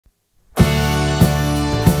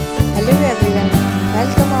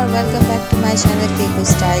back to my channel Keiko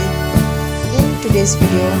Style. In today's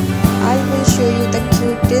video, I will show you the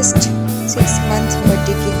cutest 6-month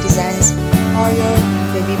birthday cake designs for your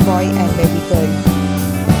baby boy and baby girl.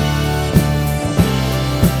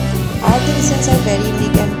 All the designs are very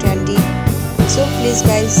unique and trendy, so please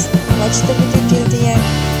guys watch the video till the end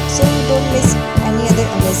so you don't miss any other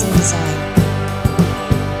amazing design.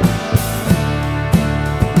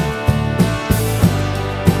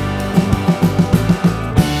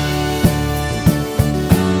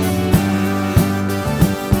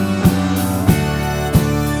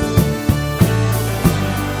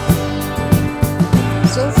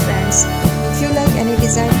 So friends, if you like any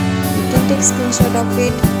design, you can take screenshot of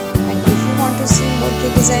it, and if you want to see more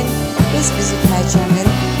cake design, please visit my channel.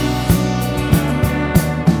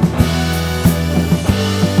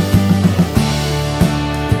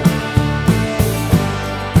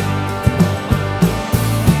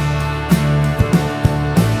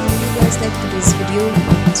 If you guys like today's video,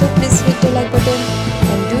 so please hit the like button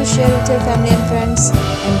and do share with your family and friends,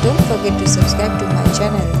 and don't forget to subscribe to my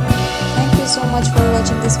channel. Thank you so much for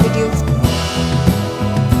watching this video.